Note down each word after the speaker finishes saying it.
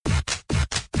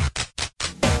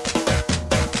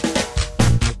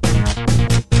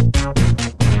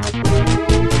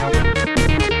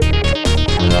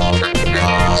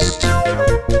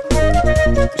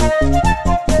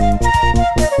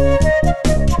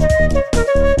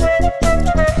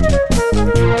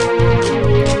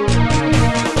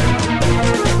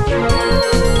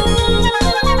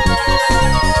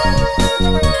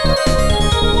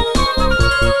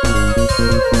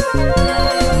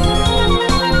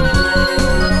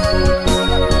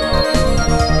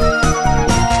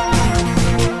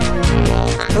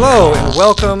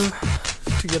welcome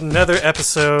to yet another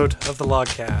episode of the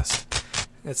Logcast.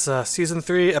 It's Season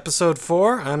 3, Episode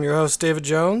 4. I'm your host, David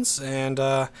Jones, and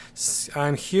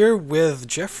I'm here with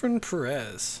Jeffrin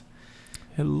Perez.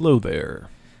 Hello there.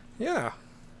 Yeah.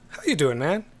 How you doing,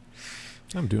 man?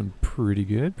 I'm doing pretty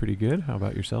good. How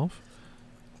about yourself?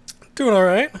 Doing all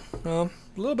right. A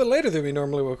little bit later than we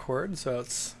normally record, so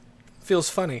it feels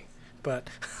funny.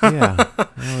 But yeah,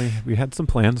 well, we had some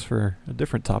plans for a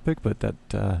different topic, but that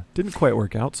didn't quite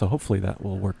work out, so hopefully that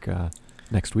will work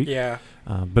next week. Yeah.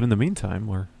 But in the meantime,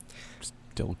 we're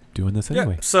still doing this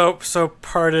anyway. Yeah, so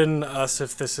pardon us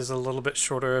if this is a little bit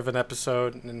shorter of an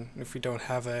episode and if we don't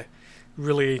have a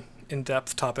really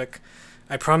in-depth topic.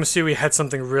 I promise you we had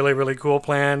something really, really cool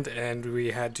planned, and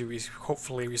we had to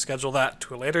hopefully reschedule that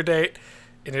to a later date,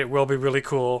 and it will be really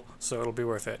cool, so it'll be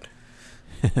worth it.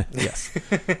 Yes.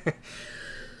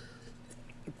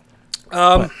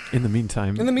 But in the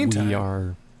meantime, we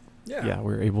are,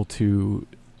 we're able to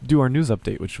do our news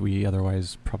update, which we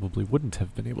otherwise probably wouldn't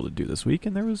have been able to do this week.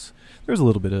 And there was a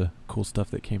little bit of cool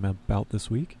stuff that came about this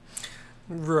week.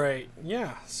 Right.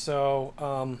 Yeah. So, do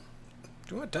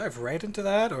you want to dive right into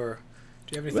that, or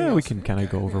do you have anything else? We can kind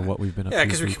of go over what we've been up to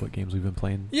this week, what games we've been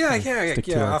playing. Yeah.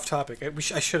 Off topic.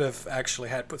 I should have actually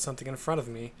put something in front of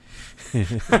me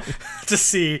to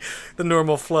see the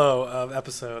normal flow of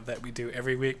episode that we do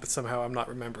every week, but somehow I'm not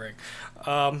remembering.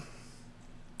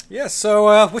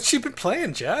 So what you been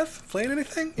playing, Jeff? Playing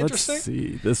anything interesting? Let's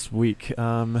see. This week,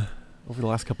 over the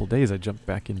last couple of days, I jumped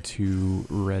back into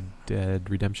Red Dead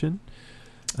Redemption.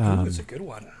 It's a good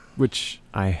one. Which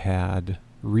I had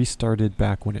restarted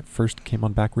back when it first came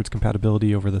on backwards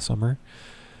compatibility over the summer.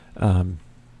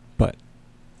 But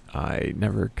I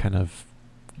never kind of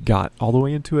got all the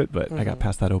way into it, but I got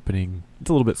past that opening. It's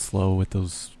a little bit slow with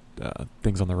those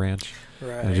things on the ranch.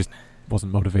 Right. And I just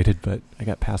wasn't motivated, but I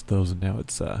got past those, and now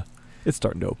it's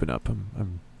starting to open up.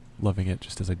 I'm loving it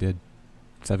just as I did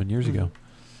 7 years ago.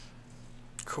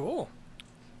 Cool.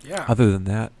 Yeah. Other than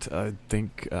that, I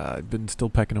think I've been still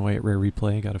pecking away at Rare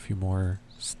Replay. Got a few more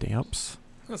stamps.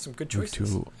 That's some good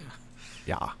choices.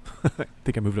 I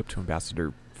think I moved up to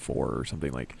Ambassador 4 or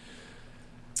something like.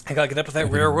 I gotta get up to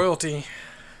that rare royalty.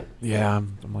 Yeah,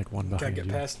 I'm like one behind Gotta get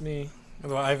you. past me.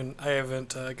 Although I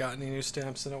haven't gotten any new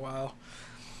stamps in a while.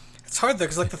 It's hard though,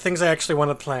 because like the things I actually want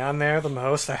to play on there the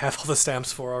most, I have all the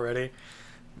stamps for already.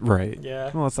 Right.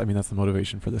 Yeah. Well, that's the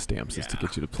motivation for the stamps is to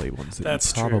get you to play ones that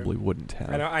you probably wouldn't have.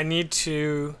 I know. I need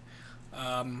to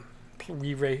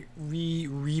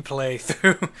replay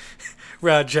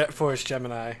through Jet Force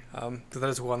Gemini. Because that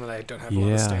is one that I don't have a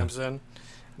lot of stamps in,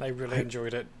 and I really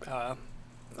enjoyed it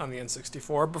on the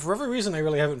N64. But for whatever reason, I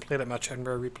really haven't played it much on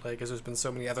Rare Replay because there's been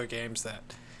so many other games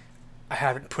that I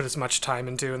haven't put as much time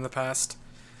into in the past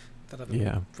that I've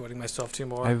been devoting myself to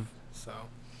more. I've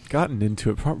gotten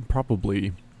into it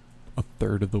probably a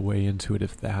third of the way into it,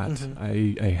 if that.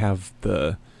 I have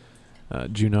the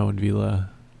Juno and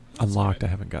Vila unlocked. Right.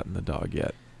 I haven't gotten the dog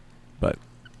yet, but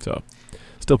so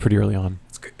still pretty early on.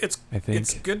 I think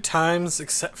it's good times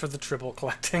except for the tribble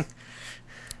collecting.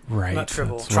 Right. Not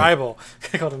tribble. Tribal.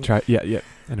 I called him. Yeah.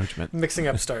 I know what you meant. Mixing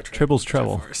up Star Trek. Tribble's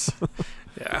treble.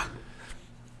 Yeah.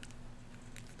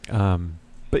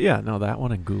 But yeah, no, that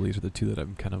one and Ghoulies are the two that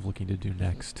I'm kind of looking to do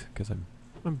next, because I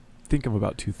think I'm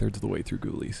about 2/3 of the way through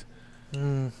Ghoulies.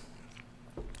 And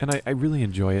I really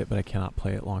enjoy it, but I cannot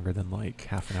play it longer than like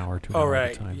half an hour to an hour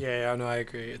at a time. Yeah, no, I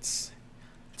agree. It's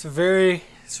very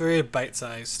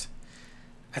bite-sized.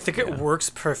 I think it works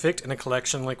perfect in a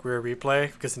collection like Rare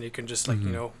Replay, because then you can just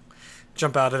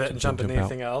jump out of it and jump into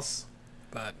anything else.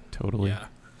 But totally. Yeah.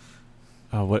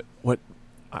 What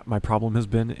my problem has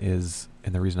been is,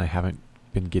 and the reason I haven't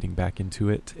been getting back into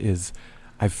it is,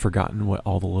 I've forgotten what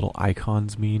all the little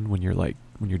icons mean when you're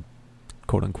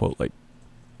quote unquote like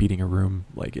beating a room.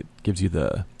 Like it gives you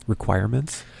the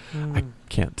requirements. I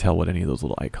can't tell what any of those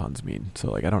little icons mean. So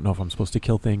like I don't know if I'm supposed to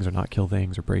kill things or not kill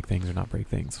things, or break things or not break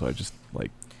things. So I just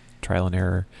like trial and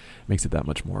error makes it that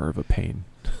much more of a pain.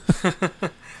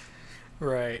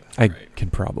 Right. I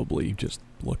can probably just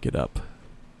look it up.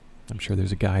 I'm sure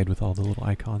there's a guide with all the little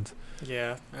icons.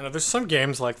 Yeah, I know there's some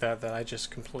games like that I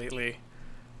just completely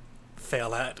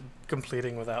fail at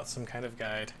completing without some kind of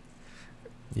guide.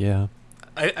 Yeah.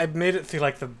 I made it through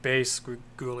like the base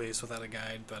Ghoulies without a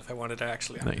guide, but if I wanted to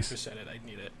actually 100% it, I'd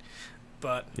need it.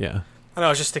 But yeah, I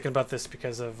was just thinking about this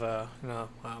because of we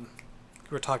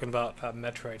were talking about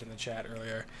Metroid in the chat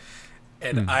earlier,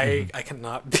 and I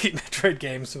cannot beat Metroid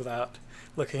games without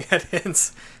looking at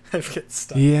hints. I get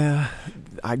stuck. Yeah,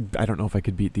 I don't know if I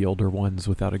could beat the older ones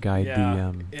without a guide.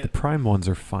 Yeah, the Prime ones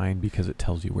are fine because it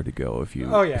tells you where to go if you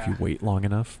wait long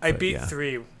enough. I beat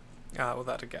 3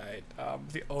 without a guide.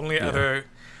 The only 2D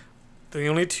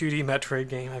Metroid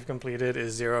game I've completed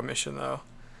is Zero Mission, though.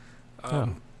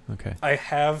 Okay. I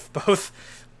have both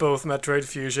Metroid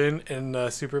Fusion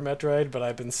and Super Metroid, but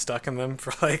I've been stuck in them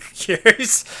for like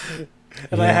years,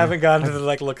 and I haven't gotten to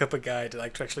like look up a guide to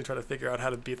like to actually try to figure out how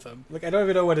to beat them. Like I don't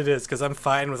even know what it is because I'm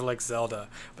fine with like Zelda,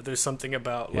 but there's something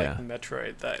about like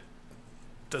Metroid that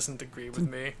doesn't agree with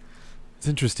me. It's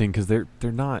interesting because they're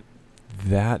not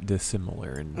that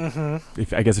dissimilar, and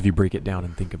if you break it down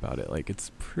and think about it, like it's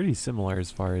pretty similar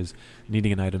as far as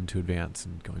needing an item to advance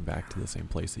and going back to the same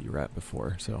place that you were at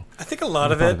before. So I think a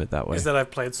lot of it that way. Is that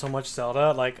I've played so much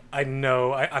Zelda, like I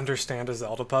understand a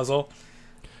Zelda puzzle.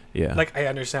 Yeah, like I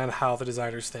understand how the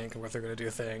designers think and what they're going to do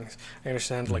things. I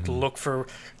understand like look for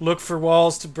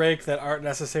walls to break that aren't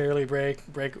necessarily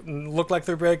look like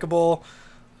they're breakable.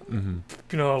 You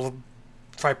know,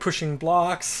 try pushing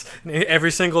blocks in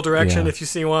every single direction if you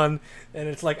see one, and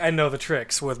it's like I know the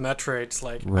tricks with Metroid. It's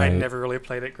like I never really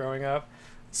played it growing up,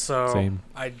 so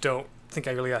I don't think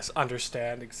I really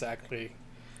understand exactly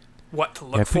what to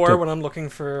look for when I'm looking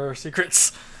for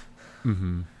secrets.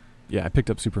 Yeah, I picked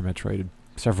up Super Metroid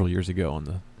several years ago on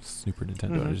the Super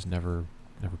Nintendo. I just never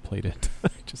played it. I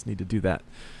just need to do that.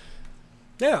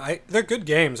 Yeah, they're good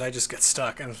games. I just get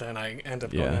stuck, and then I end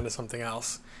up going into something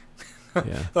else.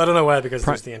 Yeah, I don't know why, because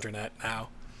there's the internet now.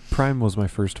 Prime was my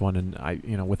first one, and I,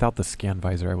 without the scan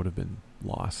visor, I would have been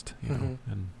lost. You know,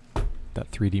 and that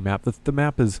 3D map. The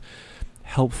map is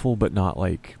helpful, but not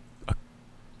like a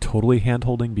totally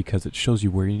hand-holding because it shows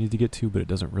you where you need to get to, but it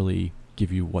doesn't really give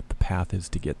you what the path is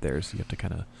to get there. So you have to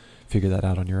kind of figure that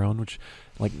out on your own, which,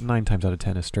 like 9 times out of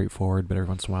 10, is straightforward. But every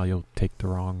once in a while, you'll take the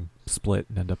wrong split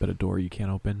and end up at a door you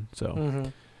can't open.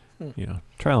 So,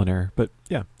 trial and error. But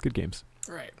yeah, good games.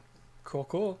 Right.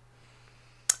 Cool.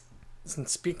 And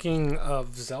speaking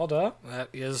of Zelda, that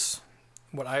is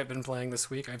what I've been playing this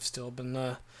week. I've still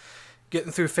been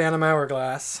getting through Phantom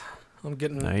Hourglass. I'm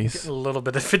getting a little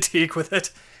bit of fatigue with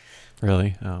it.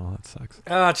 Really? Oh, that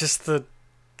sucks. Just the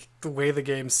way the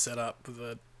game's set up,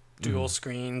 the dual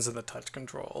screens and the touch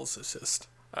controls. It's just,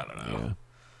 I don't know.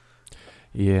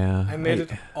 Yeah. I made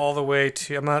it all the way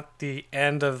to, I'm at the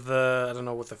end of I don't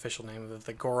know what the official name of it,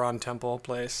 the Goron Temple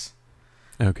place.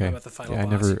 Okay. I'm at the final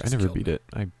boss. I never beat it.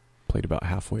 I played about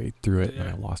halfway through it and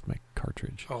I lost my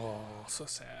cartridge. Oh, so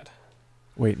sad.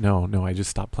 Wait, no, I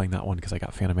just stopped playing that one because I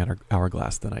got Phantom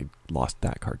Hourglass, then I lost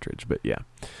that cartridge. But yeah,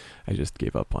 I just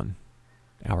gave up on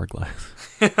Hourglass.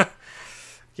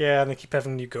 Yeah, and they keep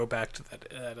having you go back to that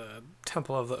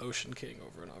Temple of the Ocean King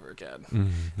over and over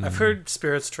again. I've heard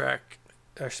Spirit's Track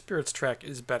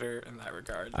is better in that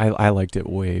regard. I liked it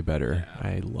way better. Yeah.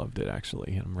 I loved it,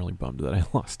 actually. I'm really bummed that I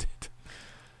lost it.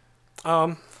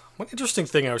 One interesting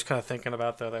thing I was kind of thinking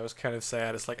about, though, that was kind of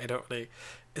sad, is like it's going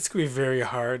to be very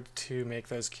hard to make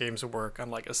those games work on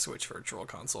like a Switch Virtual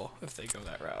Console if they go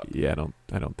that route. Yeah,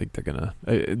 I don't think they're gonna.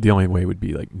 The only way would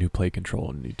be like new play control,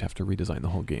 and you'd have to redesign the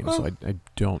whole game. Well, so I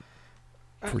don't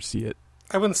foresee it.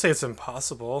 I wouldn't say it's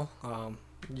impossible.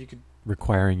 You could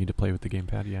requiring you to play with the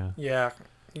gamepad. Yeah,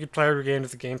 you could play your game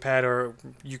with the gamepad, or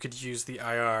you could use the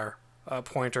IR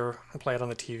pointer and play it on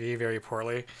the TV very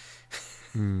poorly.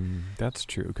 That's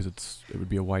true, because it would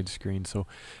be a widescreen, so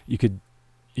you could,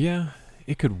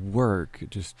 it could work. It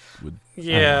just would.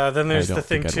 Yeah, then there's the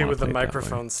thing too with the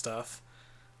microphone stuff.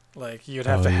 Like you'd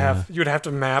have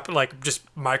to map like just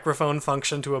microphone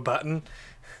function to a button,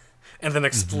 and then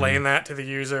explain that to the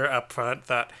user up front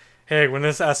that, hey, when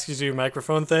this asks you to do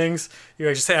microphone things, you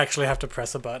actually have to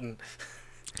press a button.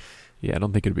 Yeah, I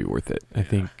don't think it'd be worth it. I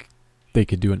think they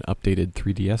could do an updated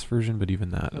 3DS version, but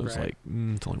even that, it was like,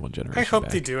 it's only one generation I hope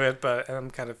back. they do it, but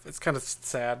it's kind of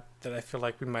sad that I feel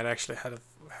like we might actually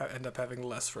end up having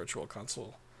less Virtual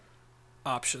Console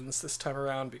options this time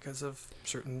around because of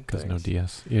certain things. Because no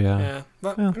DS. Yeah.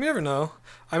 But you never know.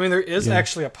 I mean, there is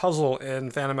actually a puzzle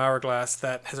in Phantom Hourglass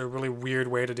that has a really weird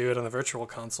way to do it on the Virtual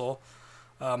Console.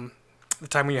 The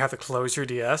time when you have to close your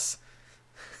DS,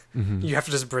 you have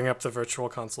to just bring up the Virtual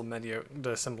Console menu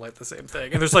to assimilate the same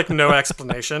thing. And there's like no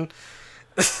explanation.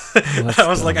 I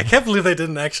was like, I can't believe they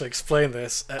didn't actually explain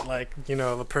this at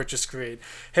the purchase screen.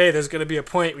 Hey, there's going to be a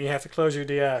point when you have to close your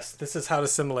DS. This is how to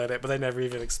simulate it, but they never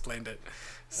even explained it.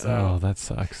 So, that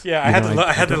sucks. Yeah, I had to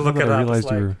look it up.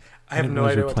 I have no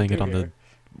idea what playing to it do on here.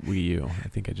 the Wii U. I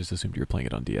think I just assumed you were playing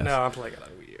it on DS. No, I'm playing it on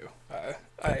Wii U.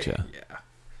 Gotcha.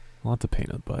 Well, that's a pain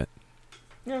in the butt.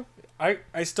 Yeah,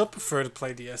 I still prefer to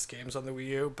play DS games on the Wii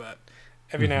U, but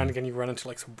every now and again you run into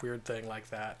like some weird thing like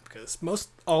that because almost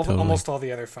all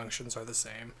the other functions are the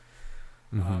same.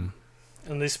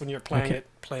 At least when you're playing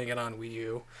it on Wii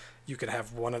U, you could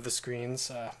have one of the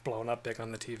screens blown up big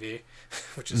on the TV,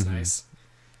 which is nice.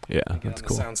 Yeah, that's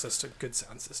cool. Sound system, good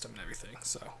sound system, and everything.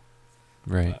 So.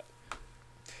 Right.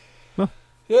 Well,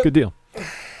 good deal.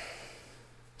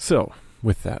 So,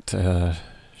 with that,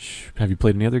 have you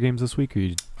played any other games this week? Or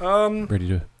are you ready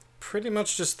to? Pretty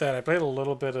much just that. I played a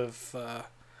little bit of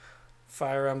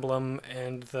Fire Emblem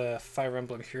and the Fire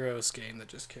Emblem Heroes game that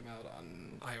just came out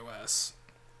on iOS.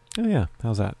 Oh yeah,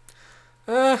 how's that?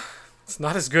 It's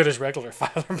not as good as regular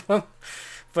Fire Emblem,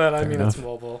 but I mean enough. It's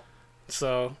mobile,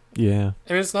 so yeah.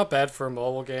 I mean it's not bad for a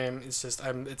mobile game. It's just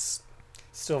it's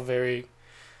still very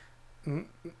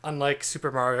unlike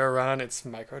Super Mario Run. It's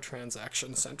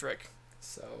microtransaction centric,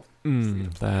 so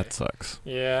that sucks.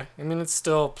 Yeah, I mean it's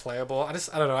still playable. I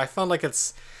don't know. I found like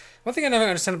it's one thing I never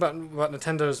understand about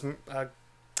Nintendo's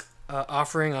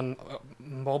offering on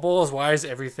mobile is why is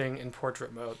everything in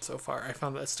portrait mode so far. I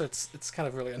found that it's kind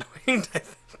of really annoying, I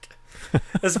think.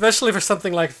 Especially for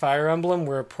something like Fire Emblem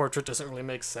where portrait doesn't really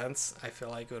make sense. I feel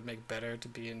like it would make better to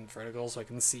be in vertical so I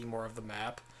can see more of the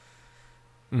map.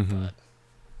 But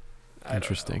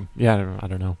interesting. Yeah, I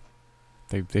don't know.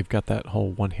 They've got that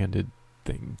whole one-handed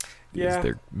thing. Yeah. Is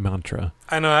their mantra.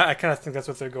 I know. I kind of think that's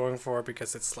what they're going for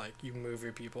because it's like you move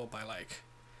your people by like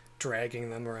dragging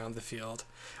them around the field.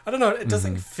 I don't know. It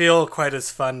doesn't feel quite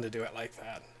as fun to do it like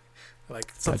that.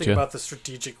 Like something about the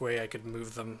strategic way I could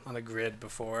move them on a grid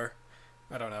before.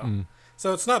 I don't know.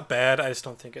 So it's not bad. I just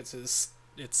don't think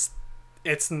it's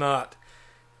not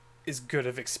as good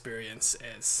of experience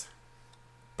as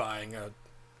buying a,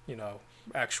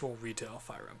 actual retail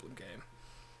Fire Emblem game.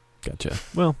 Gotcha.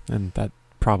 Well, and that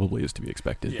probably is to be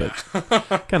expected, Yeah.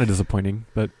 but kind of disappointing.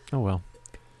 But oh well.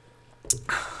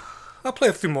 I'll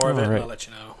play through more of it, and I'll let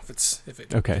you know if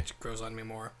it grows on me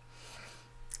more.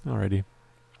 Alrighty.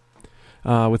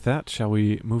 With that, shall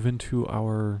we move into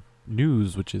our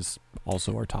news, which is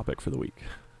also our topic for the week?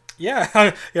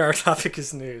 Yeah, our topic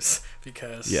is news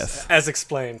because, as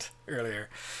explained earlier.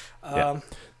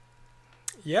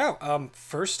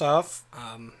 First off,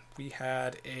 we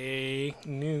had a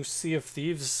new Sea of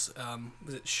Thieves.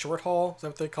 Was it Short Haul? Is that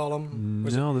what they call them?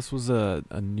 This was a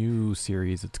new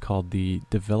series. It's called the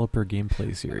Developer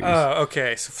Gameplay Series. Oh,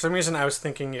 okay. So for some reason I was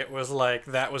thinking it was like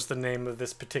that was the name of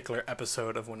this particular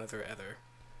episode of one of their other.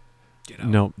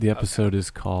 No, the episode is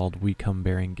called We Come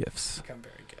Bearing Gifts. We Come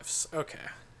Bearing Gifts. Okay.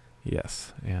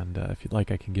 Yes, and if you'd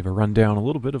like, I can give a rundown a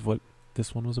little bit of what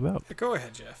this one was about. Go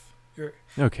ahead, Jeff.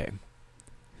 Okay.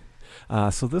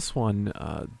 So this one,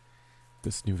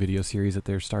 this new video series that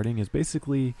they're starting is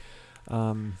basically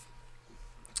along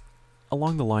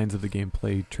the lines of the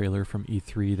gameplay trailer from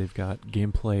E3. They've got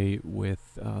gameplay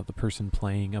with the person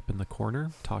playing up in the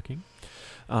corner talking.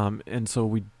 And so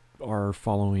we are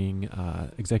following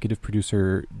executive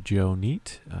producer Joe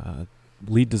Neate,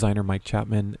 lead designer Mike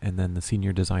Chapman, and then the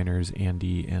senior designers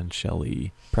Andy and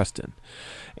Shelley Preston.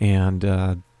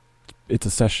 And it's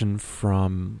a session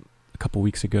from a couple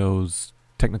weeks ago's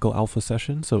technical alpha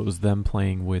session, so it was them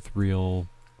playing with real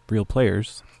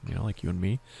players, like you and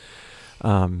me.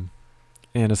 And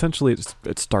essentially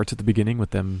it starts at the beginning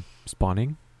with them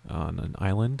spawning on an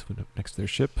island next to their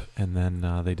ship, and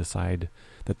then they decide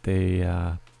that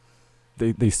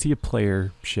they see a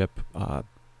player ship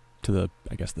to the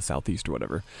southeast or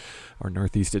whatever, or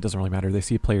northeast, it doesn't really matter. They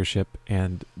see a player ship,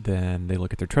 and then they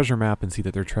look at their treasure map and see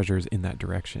that their treasure is in that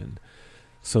direction.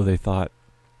 So they thought,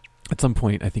 at some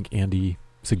point, I think Andy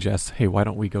suggests, hey, why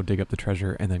don't we go dig up the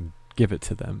treasure and then give it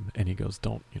to them? And he goes,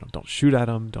 don't shoot at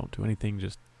them, don't do anything,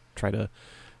 just try to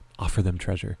offer them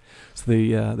treasure. So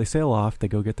they sail off, they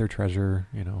go get their treasure,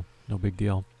 no big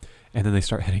deal. And then they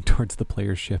start heading towards the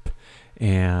player ship,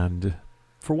 and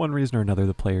for one reason or another,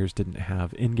 the players didn't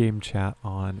have in-game chat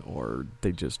on, or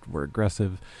they just were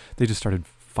aggressive. They just started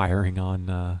firing on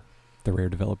the Rare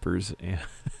developers, and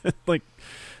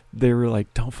they were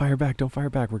like, "Don't fire back! Don't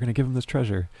fire back! We're gonna give them this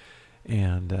treasure."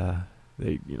 And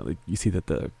you see that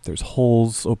there's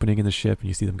holes opening in the ship, and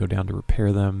you see them go down to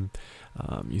repair them.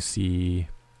 You see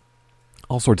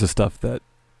all sorts of stuff that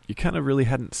you kind of really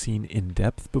hadn't seen in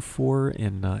depth before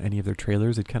in any of their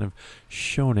trailers. They'd kind of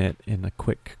shown it in a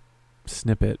quick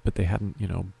snippet, but they hadn't,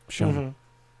 shown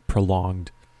prolonged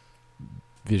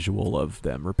visual of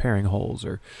them repairing holes,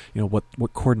 or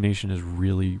what coordination is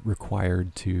really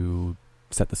required to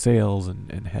set the sails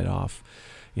and head off,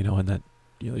 and that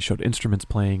they showed instruments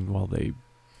playing while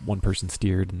one person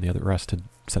steered and the other rest had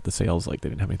set the sails. Like they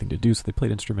didn't have anything to do, so they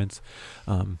played instruments.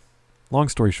 Long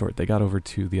story short, they got over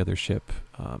to the other ship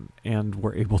and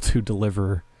were able to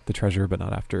deliver the treasure, but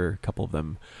not after a couple of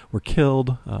them were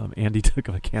killed. Andy took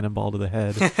a cannonball to the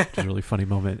head, which is a really funny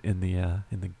moment in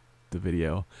the the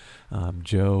video.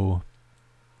 Joe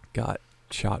got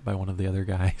shot by one of the other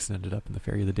guys and ended up in the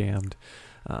Ferry of the Damned,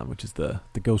 which is the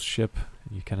ghost ship.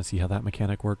 And you kind of see how that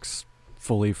mechanic works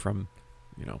fully from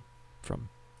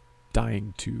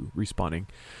dying to respawning.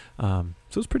 So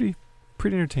it's pretty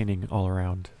entertaining all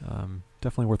around.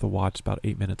 Definitely worth a watch. About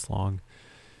 8 minutes long.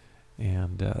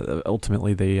 And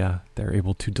ultimately, they're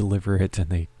able to deliver it, and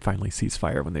they finally cease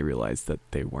fire when they realize that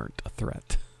they weren't a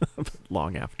threat.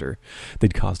 Long after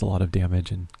they'd caused a lot of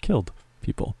damage and killed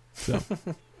people. So,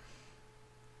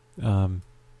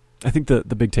 I think the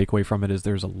big takeaway from it is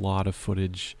there's a lot of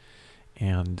footage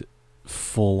and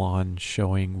full-on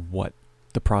showing what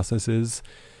the process is.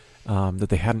 That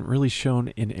they hadn't really shown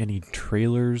in any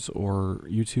trailers or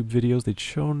YouTube videos. They'd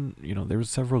shown, there was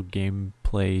several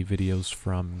gameplay videos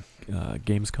from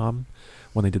Gamescom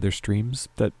when they did their streams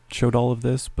that showed all of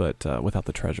this, but without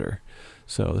the treasure.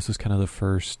 So this is kind of the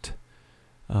first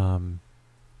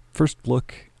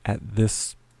look at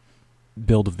this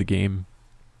build of the game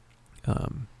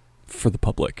for the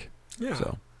public. Yeah.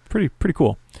 So pretty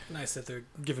cool. Nice that they're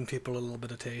giving people a little bit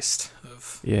of taste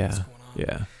of what's going on.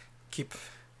 Yeah. Keep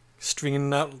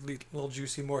stringing out little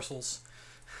juicy morsels.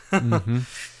 Mm-hmm.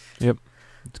 Yep,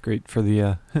 it's great for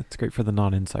the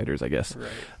non-insiders, I guess.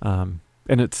 Right.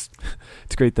 And it's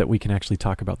great that we can actually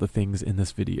talk about the things in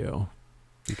this video,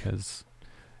 because,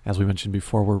 as we mentioned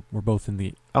before, we're both in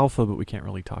the alpha, but we can't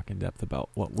really talk in depth about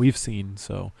what we've seen.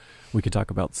 So we could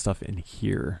talk about stuff in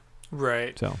here.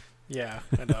 Right. So yeah,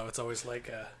 I know it's always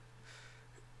like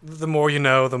the more you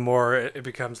know, the more it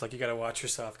becomes like you got to watch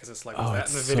yourself, because it's like, was that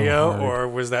in the video, or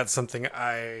was that something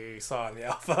I saw in the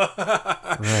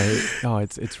alpha? Right. No,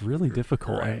 it's really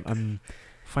difficult. Right. I'm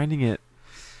finding it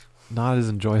not as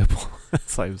enjoyable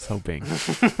as I was hoping.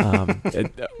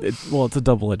 It's a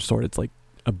double-edged sword. It's like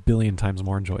a billion times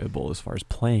more enjoyable as far as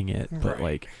playing it, but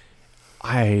like,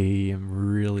 I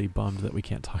am really bummed that we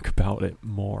can't talk about it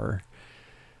more.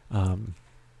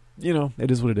 It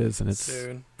is what it is, and it's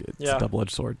a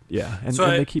double-edged sword. Yeah, and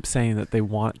they keep saying that they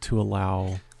want to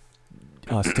allow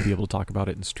us to be able to talk about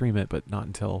it and stream it, but not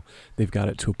until they've got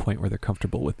it to a point where they're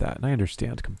comfortable with that. And I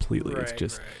understand completely. It's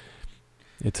just,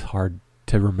 it's hard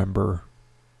to remember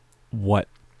what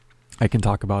I can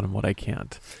talk about and what I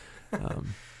can't.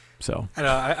 So I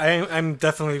know I'm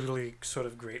definitely really sort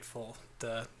of grateful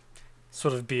to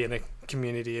sort of be in a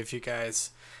community of you guys.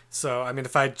 So I mean,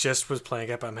 if I just was playing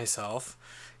it by myself,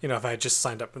 if I just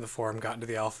signed up in the forum, got into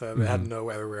the alpha, but had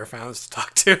no other rare fans to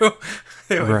talk to,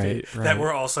 that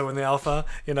were also in the alpha,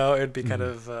 it'd be kind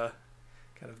of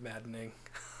maddening.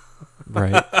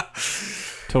 Right.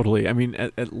 Totally. I mean,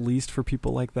 at least for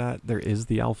people like that, there is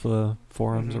the alpha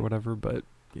forums or whatever, but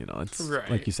it's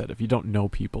like you said, if you don't know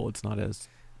people, it's not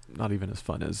even as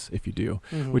fun as if you do.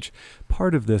 Which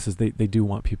part of this is they do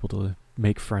want people to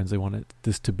make friends. They want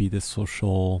this to be this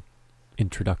social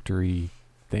introductory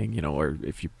thing, or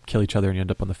if you kill each other and you end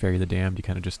up on the Ferry of the Damned, you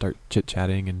kind of just start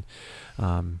chit-chatting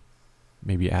and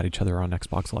maybe add each other on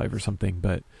Xbox Live or something.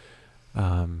 But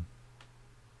I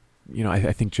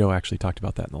think Joe actually talked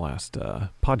about that in the last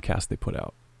podcast they put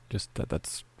out. Just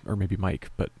that's, or maybe Mike,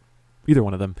 but either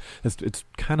one of them. It's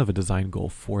kind of a design goal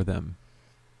for them.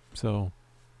 So,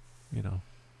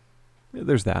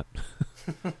 there's that.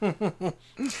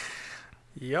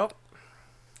 Yep.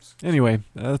 Anyway,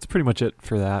 that's pretty much it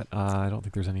for that. I don't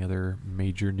think there's any other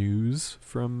major news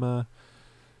from the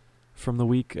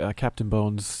week. Captain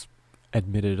Bones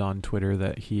admitted on Twitter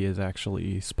that he is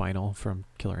actually Spinal from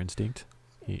Killer Instinct.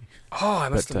 I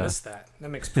must have missed that. That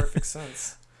makes perfect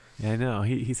sense. Yeah, I know.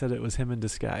 He said it was him in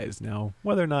disguise. Now,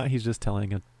 whether or not he's just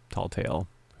telling a tall tale,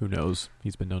 who knows?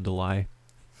 He's been known to lie.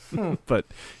 But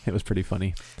it was pretty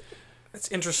funny. It's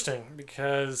interesting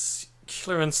because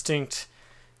Killer Instinct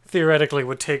theoretically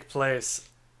would take place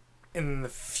in the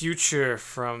future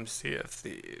from Sea of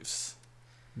Thieves.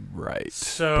 Right.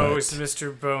 So is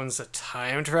Mr. Bones a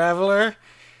time traveler?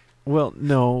 Well,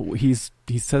 no, he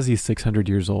says he's 600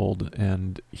 years old,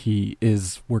 and he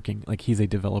is working, like he's a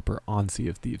developer on Sea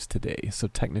of Thieves today. So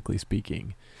technically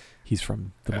speaking, he's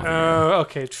from the modern era.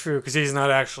 Okay, true, because he's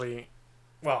not actually,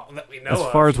 that we know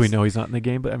as far as we know, he's not in the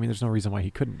game, but I mean, there's no reason why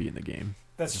he couldn't be in the game.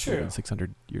 That's true.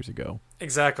 600 years ago.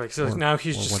 Exactly. So now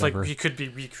he's just whatever. Like, he could be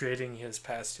recreating his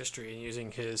past history and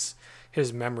using his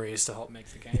memories to help make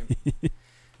the game.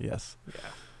 Yes.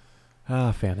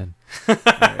 Yeah. Fanon.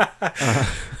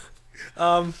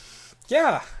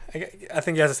 Yeah. I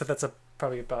think, as I said, that's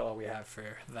probably about all we have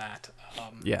for that.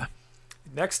 Yeah.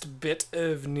 Next bit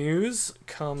of news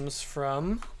comes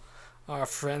from our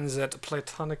friends at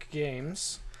Platonic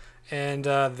Games, and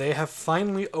they have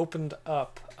finally opened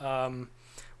up.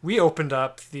 We opened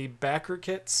up the backer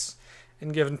kits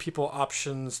and given people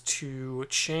options to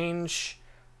change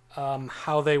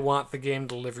how they want the game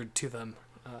delivered to them,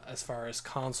 as far as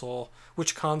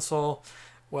which console,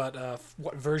 what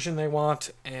version they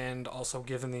want, and also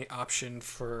given the option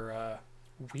for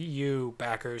Wii U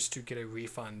backers to get a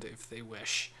refund if they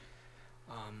wish.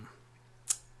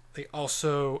 They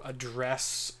also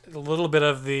address a little bit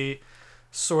of the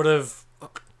sort of,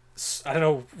 I don't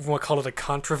know if we want to call it a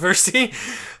controversy,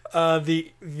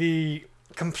 the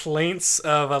complaints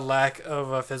of a lack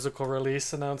of a physical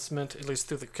release announcement, at least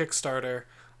through the Kickstarter,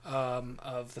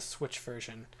 of the Switch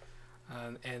version.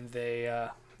 And they,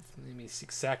 let me see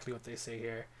exactly what they say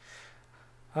here.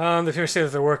 They say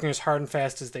that they're working as hard and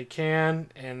fast as they can,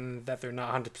 and that they're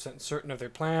not 100% certain of their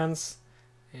plans.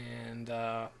 And,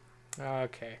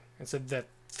 okay. And said that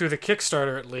through the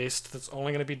Kickstarter, at least, that's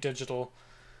only going to be digital.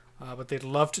 But they'd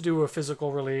love to do a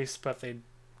physical release, but they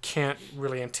can't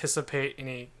really anticipate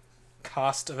any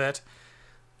cost of it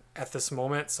at this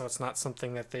moment, so it's not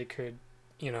something that they could,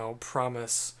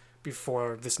 promise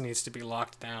before this needs to be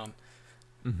locked down.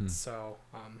 Mm-hmm. So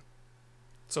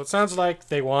it sounds like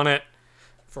they want it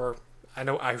I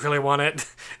know I really want it,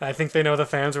 and I think they know the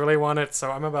fans really want it,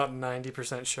 so I'm about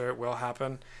 90% sure it will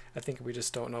happen. I think we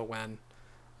just don't know when.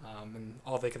 And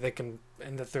all they can,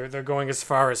 and that they're going as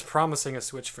far as promising a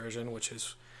Switch version, which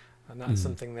is not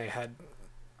something they had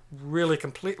really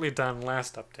completely done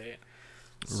last update.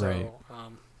 So right.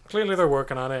 Clearly they're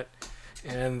working on it,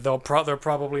 and they'll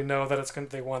probably know that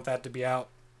they want that to be out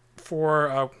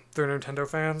for their Nintendo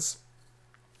fans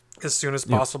as soon as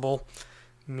possible.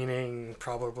 Meaning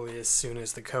probably as soon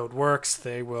as the code works,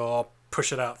 they will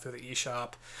push it out through the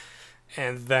eShop,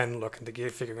 and then look into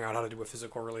figuring out how to do a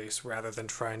physical release rather than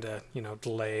trying to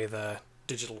delay the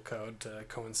digital code to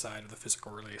coincide with the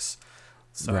physical release.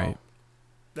 So right.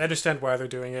 I understand why they're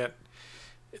doing it.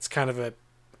 It's kind of a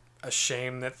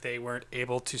shame that they weren't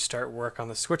able to start work on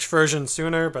the Switch version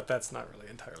sooner, but that's not really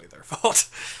entirely their fault.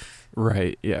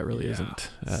 Right. Yeah, it really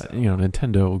isn't.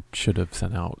 Nintendo should have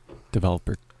sent out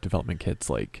development kits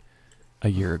like a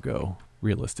year ago,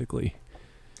 realistically.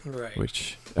 Right.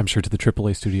 Which I'm sure to the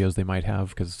AAA studios they might have,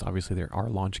 because obviously there are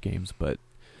launch games, but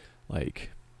I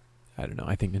don't know.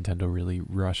 I think Nintendo really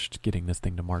rushed getting this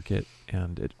thing to market,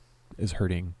 and it is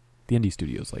hurting the indie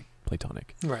studios like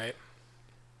Playtonic. Right.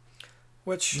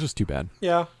 Which is just too bad.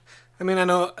 Yeah. I mean, I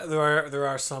know there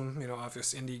are some,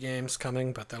 obvious indie games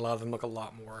coming, but a lot of them look a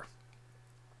lot more,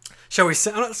 shall we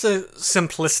say, I don't say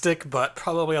simplistic, but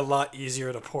probably a lot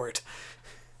easier to port.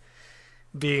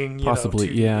 Being, possibly,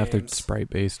 2D yeah, games. if they're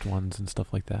sprite-based ones and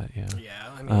stuff like that, yeah.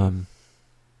 Yeah,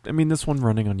 I mean, this one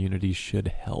running on Unity should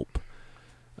help.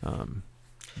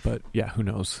 But yeah, who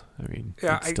knows? I mean,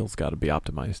 it still's got to be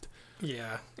optimized.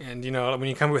 Yeah, and when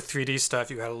you come with 3D stuff,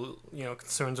 you got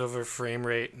concerns over frame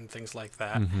rate and things like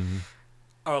that. Mm-hmm.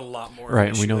 Are a lot more right,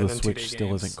 and we know the 2D Switch games.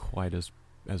 Still isn't quite as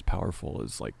powerful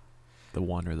as like the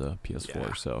One or the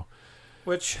PS4. So,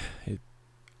 which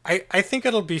I think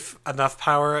it'll be enough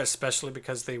power, especially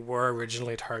because they were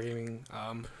originally targeting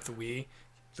the Wii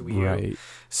U. Right.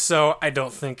 So I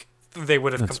don't think they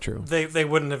would have. That's true. They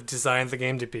wouldn't have designed the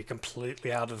game to be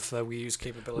completely out of the Wii U's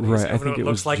capabilities. Right. I think it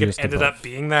looks like it ended up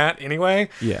being that anyway.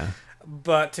 Yeah.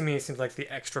 But to me, it seems like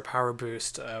the extra power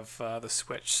boost of the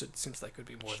Switch, it seems like would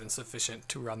be more than sufficient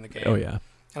to run the game. Oh yeah.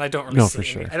 And I don't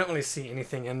really see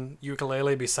anything in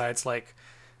Yooka-Laylee besides like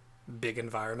big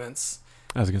environments.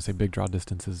 I was gonna say big draw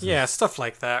distances. Yeah, stuff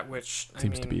like that, which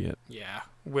seems to be it. Yeah,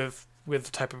 with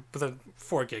a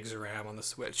 4 gigs of RAM on the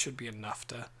Switch should be enough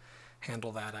to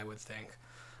handle that, I would think.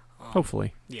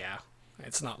 Hopefully. Yeah,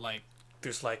 it's not like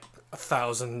there's like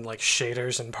 1,000 like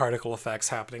shaders and particle effects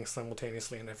happening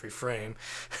simultaneously in every frame,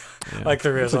 like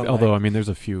there is. Although I mean, there's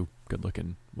a few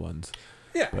good-looking ones.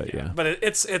 Yeah, but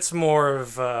it's more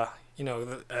of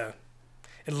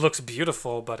it looks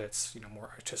beautiful, but it's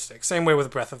more artistic. Same way with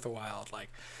Breath of the Wild, like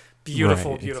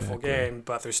beautiful game,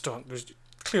 but there's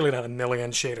clearly not a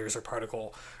million shaders or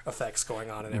particle effects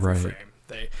going on in every frame.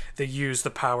 They use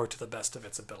the power to the best of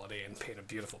its ability and paint a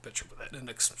beautiful picture with it, and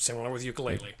it's similar with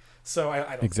Yooka-Laylee. So I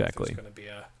don't think there's going to be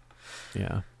a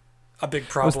big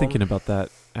problem. I was thinking about that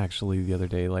actually the other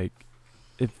day. Like,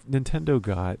 if Nintendo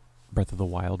got Breath of the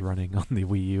Wild running on the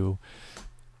Wii U,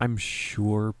 I'm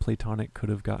sure Playtonic could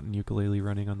have gotten Yooka-Laylee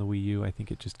running on the Wii U. I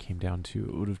think it just came down to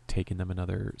it would have taken them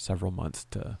another several months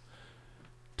to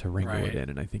wrangle it in,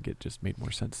 and I think it just made more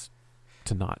sense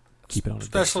to not keep it on.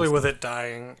 Especially with it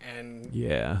dying, and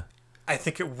yeah, I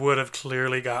think it would have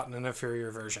clearly gotten an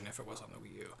inferior version if it was on the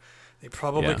Wii U. They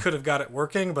probably could have got it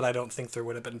working, but I don't think there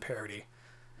would have been parity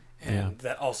And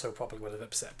that also probably would have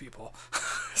upset people.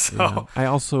 So yeah. I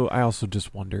also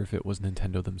just wonder if it was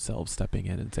Nintendo themselves stepping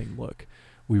in and saying, look,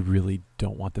 we really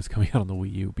don't want this coming out on the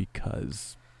Wii U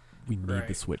because we need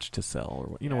the Switch to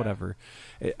sell, or whatever.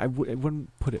 I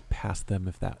wouldn't put it past them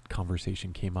if that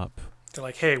conversation came up. They're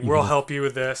like, hey, we'll help you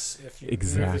with this if you move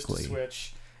this to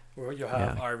Switch. You'll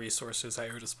have our resources at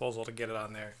your disposal to get it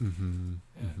on there.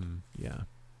 Yeah.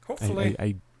 Hopefully.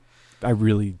 I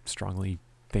really strongly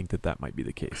think that might be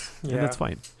the case. Yeah. And that's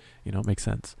fine. It makes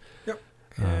sense. Yep.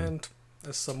 And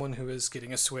as someone who is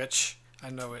getting a Switch, I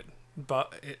know it,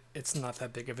 but it's not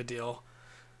that big of a deal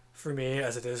for me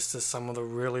as it is to some of the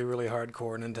really, really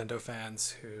hardcore Nintendo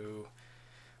fans who...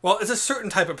 Well, it's a certain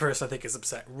type of person I think is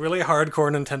upset. Really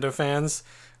hardcore Nintendo fans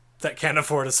that can't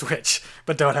afford a Switch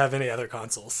but don't have any other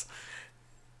consoles.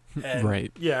 And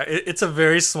right. Yeah, it's a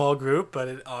very small group, but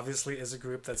it obviously is a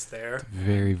group that's there.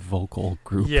 Very vocal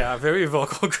group. Yeah, very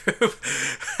vocal group.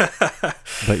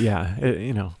 But yeah,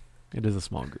 it is a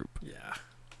small group. Yeah.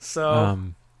 So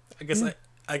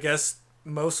I guess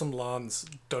mow some lawns,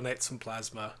 donate some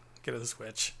plasma, get a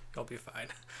Switch. You'll be fine.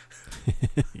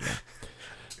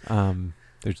 Yeah.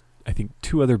 There's, I think,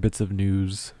 2 other bits of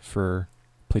news for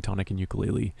Playtonic and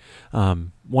Yooka-Laylee.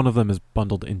 One of them is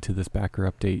bundled into this backer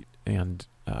update and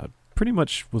pretty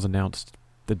much was announced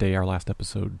the day our last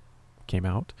episode came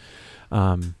out,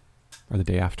 or the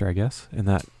day after, I guess, and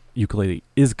that Yooka-Laylee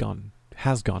has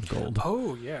gone gold.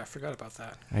 Oh, yeah, I forgot about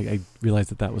that. I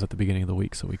realized that was at the beginning of the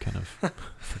week, so we kind of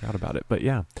forgot about it. But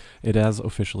yeah, it has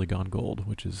officially gone gold,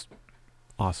 which is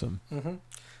awesome. Mm-hmm.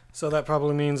 So that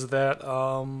probably means that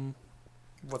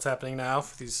what's happening now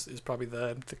for these is probably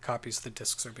the copies, the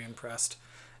discs are being pressed.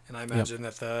 And I imagine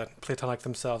that the Playtonic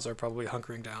themselves are probably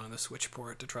hunkering down on the Switch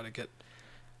port to try to get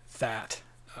that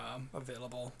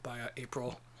available by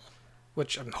April.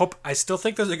 Which I still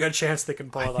think there's a good chance they can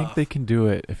pull it off. I think they can do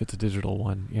it if it's a digital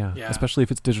one, yeah. Especially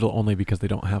if it's digital only, because they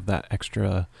don't have that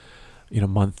extra,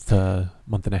 month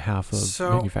and a half of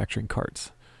manufacturing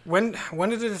carts. When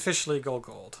did it officially go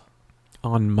gold?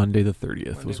 On Monday the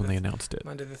 30th was when they announced it.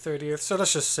 Monday the 30th. So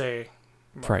let's just say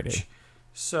March. Friday.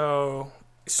 So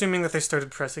assuming that they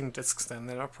started pressing discs then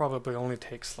it probably only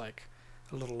takes like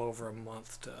a little over a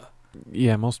month to...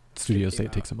 Yeah, most studios say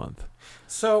it takes a month.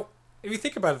 So if you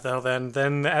think about it, though,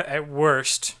 then at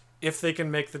worst, if they can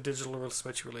make the digital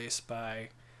Switch release by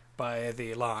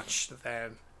the launch,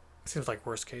 then it seems like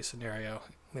worst case scenario,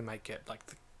 they might get like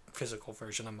the physical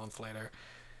version a month later.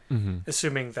 Mm-hmm.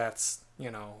 Assuming that's,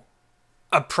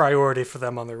 a priority for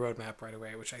them on their roadmap right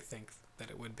away, which I think that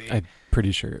it would be. I'm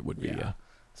pretty sure it would be, yeah.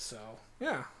 So,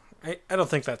 yeah, I don't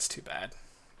think that's too bad.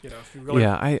 If you really...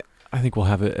 Yeah, I think we'll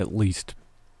have it at least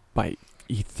by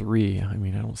E3. I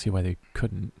mean, I don't see why they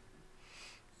couldn't.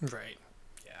 Right.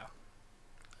 Yeah.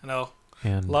 I know.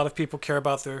 And a lot of people care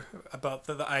about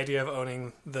the idea of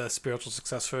owning the spiritual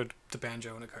successor to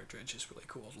Banjo in a cartridge is really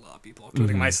cool to a lot of people,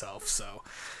 including myself. So.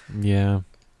 Yeah.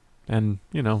 And,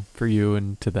 for you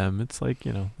and to them, it's like,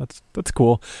 that's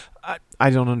cool. I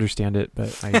don't understand it,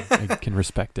 but I can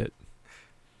respect it.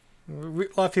 A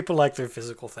lot of people like their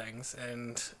physical things,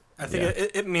 and I think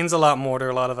it means a lot more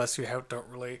to a lot of us who don't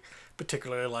really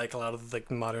particularly like a lot of the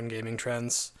modern gaming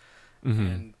trends. Mm-hmm.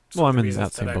 And I'm in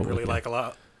that same boat. I really like a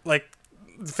lot. Like,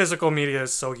 physical media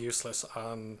is so useless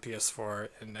on PS4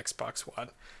 and Xbox One.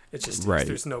 It's just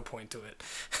there's no point to it.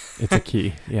 It's a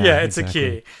key. Yeah, it's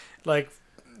exactly. A key. Like,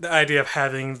 the idea of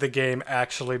having the game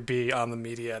actually be on the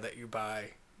media that you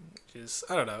buy is,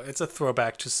 I don't know, it's a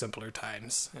throwback to simpler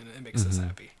times, and it makes us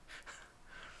happy.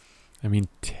 I mean,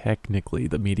 technically,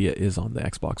 the media is on the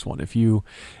Xbox One. If you,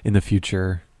 in the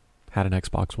future, had an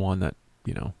Xbox One that,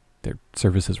 their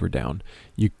services were down,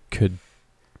 you could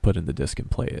put in the disc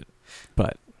and play it,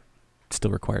 but it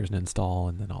still requires an install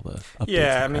and then all the updates.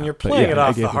 Yeah, I mean, you're playing it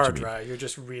off the hard drive. You're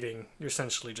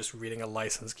essentially just reading a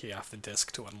license key off the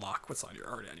disc to unlock what's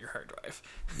already on your hard drive.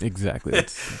 Exactly,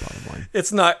 that's the bottom line.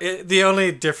 It's not the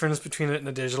only difference between it and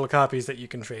a digital copy is that you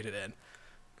can trade it in.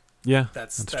 Yeah,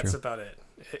 that's true. About it.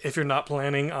 If you're not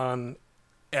planning on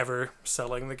ever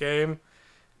selling the game,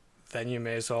 then you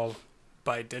may as well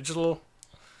buy digital.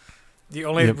 The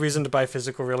only reason to buy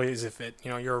physical really is if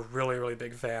you're a really, really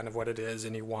big fan of what it is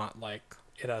and you want like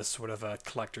it as sort of a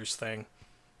collector's thing.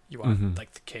 You want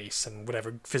like the case and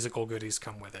whatever physical goodies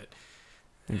come with it.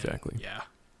 Exactly. And,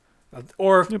 yeah.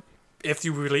 Or if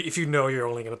you know you're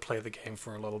only going to play the game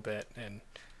for a little bit and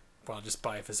just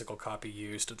buy a physical copy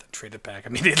used and then trade it back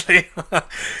immediately.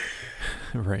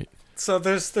 Right. So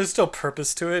there's still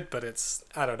purpose to it, but it's,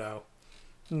 I don't know,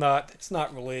 it's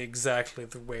not really exactly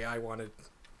the way I wanted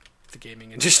the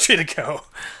gaming industry to go.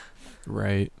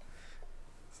 Right.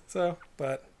 So,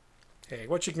 but hey,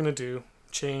 what you gonna do?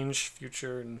 Change,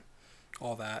 future, and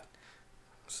all that.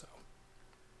 So.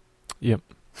 Yep.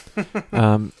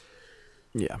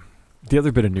 Yeah. The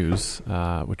other bit of news,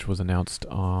 which was announced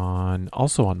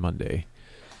also on Monday,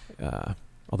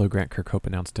 although Grant Kirkhope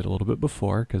announced it a little bit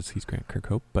before because he's Grant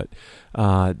Kirkhope, but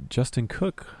Justin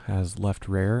Cook has left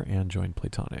Rare and joined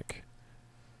Playtonic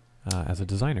as a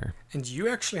designer. And you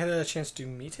actually had a chance to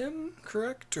meet him,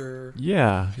 correct? Or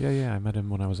Yeah. I met him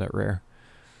when I was at Rare.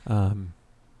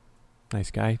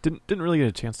 Nice guy. Didn't really get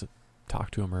a chance to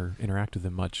talk to him or interact with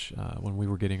him much when we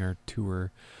were getting our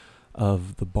tour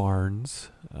of the barns.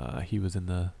 He was in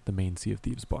the main Sea of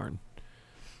Thieves barn,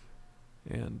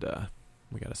 and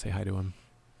we got to say hi to him.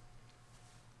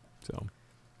 So,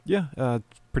 yeah,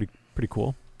 it's pretty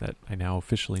cool that I now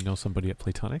officially know somebody at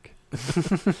Playtonic.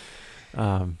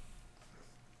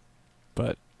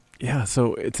 But yeah,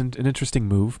 so it's an interesting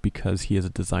move because he is a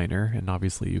designer, and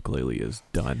obviously Yooka-Laylee is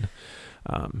done.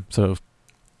 So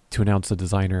to announce a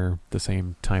designer the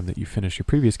same time that you finish your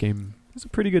previous game is a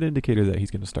pretty good indicator that he's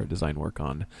going to start design work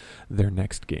on their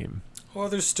next game. Well,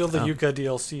 there's still the Yuka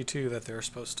DLC too that they're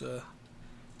supposed to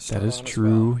start that is on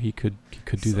true. Well. He could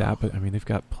do that, but I mean they've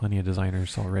got plenty of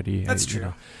designers already. That's true. You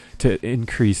know, to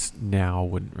increase now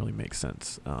wouldn't really make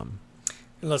sense.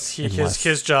 Unless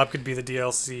his job could be the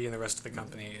DLC and the rest of the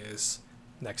company is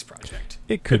next project.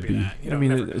 It could be. I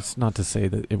mean, it's not to say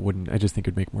that it wouldn't. I just think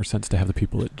it'd make more sense to have the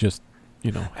people that just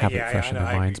have it fresh in their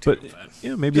minds. But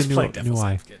maybe a new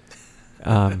eye.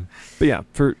 But yeah,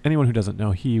 for anyone who doesn't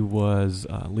know, he was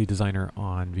lead designer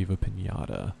on Viva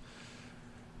Pinata.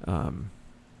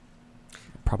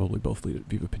 Probably both lead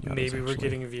Viva Pinatas. Maybe we're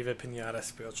getting a Viva Pinata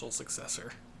spiritual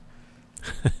successor.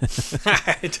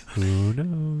 Who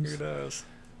knows? Who knows?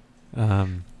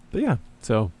 But yeah,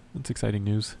 so it's exciting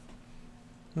news.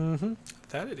 Mm-hmm.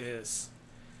 That it is.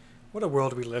 What a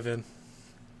world we live in.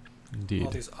 Indeed. All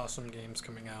these awesome games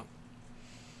coming out.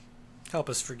 Help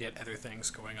us forget other things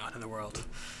going on in the world.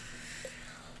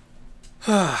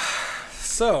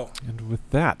 So. And with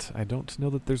that, I don't know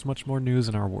that there's much more news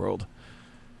in our world.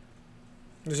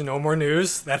 There's no more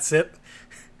news. That's it.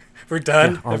 We're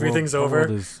done. Yeah, Everything's our over.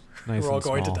 world is nice. We're all and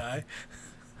going small. to die.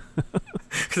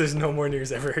 Because there's no more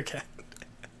news ever again.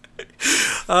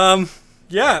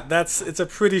 Yeah, it's a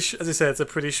pretty, as I said, it's a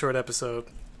pretty short episode,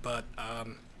 but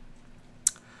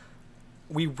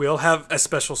we will have a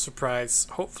special surprise,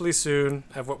 hopefully soon,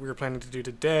 of what we were planning to do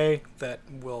today that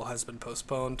has been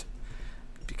postponed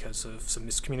because of some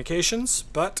miscommunications,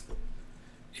 but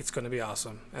it's going to be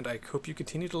awesome, and I hope you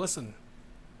continue to listen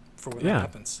for when that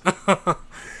happens.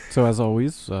 So as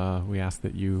always, we ask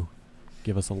that you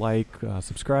give us a like,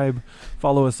 subscribe,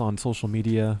 follow us on social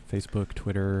media, Facebook,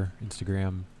 Twitter,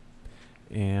 Instagram,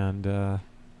 and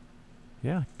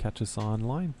catch us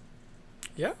online.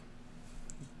 Yeah.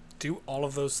 Do all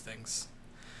of those things.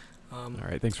 All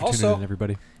right, thanks for tuning in,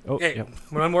 everybody. Oh, hey, yep.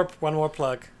 one more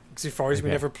plug. Because as far as we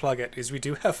never plug it, is we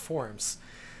do have forums.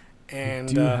 And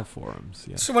we do have forums,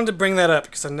 yeah. So I wanted to bring that up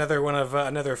because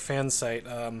another fan site,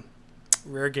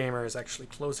 Rare Gamer, is actually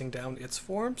closing down its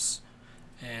forums.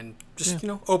 And just,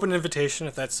 open invitation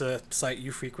if that's a site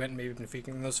you frequent, maybe been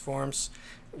frequenting those forums.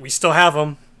 We still have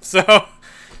them, so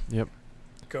yep.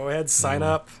 Go ahead, sign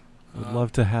up. Would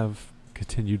love to have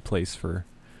continued place for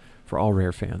all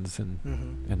Rare fans and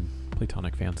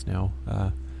Playtonic fans now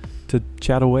to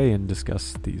chat away and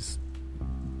discuss these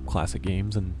classic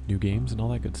games and new games and all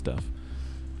that good stuff.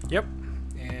 Yep.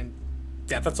 And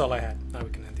that's all I had. Now we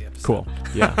can end the episode. Cool.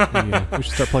 Yeah. We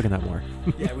should start plugging that more.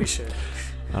 Yeah, we should.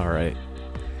 All right.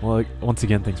 Well, once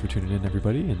again, thanks for tuning in,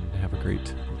 everybody, and have a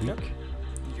great week. Yep.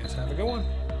 You guys have a good one.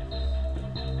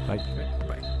 Bye.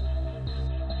 Bye.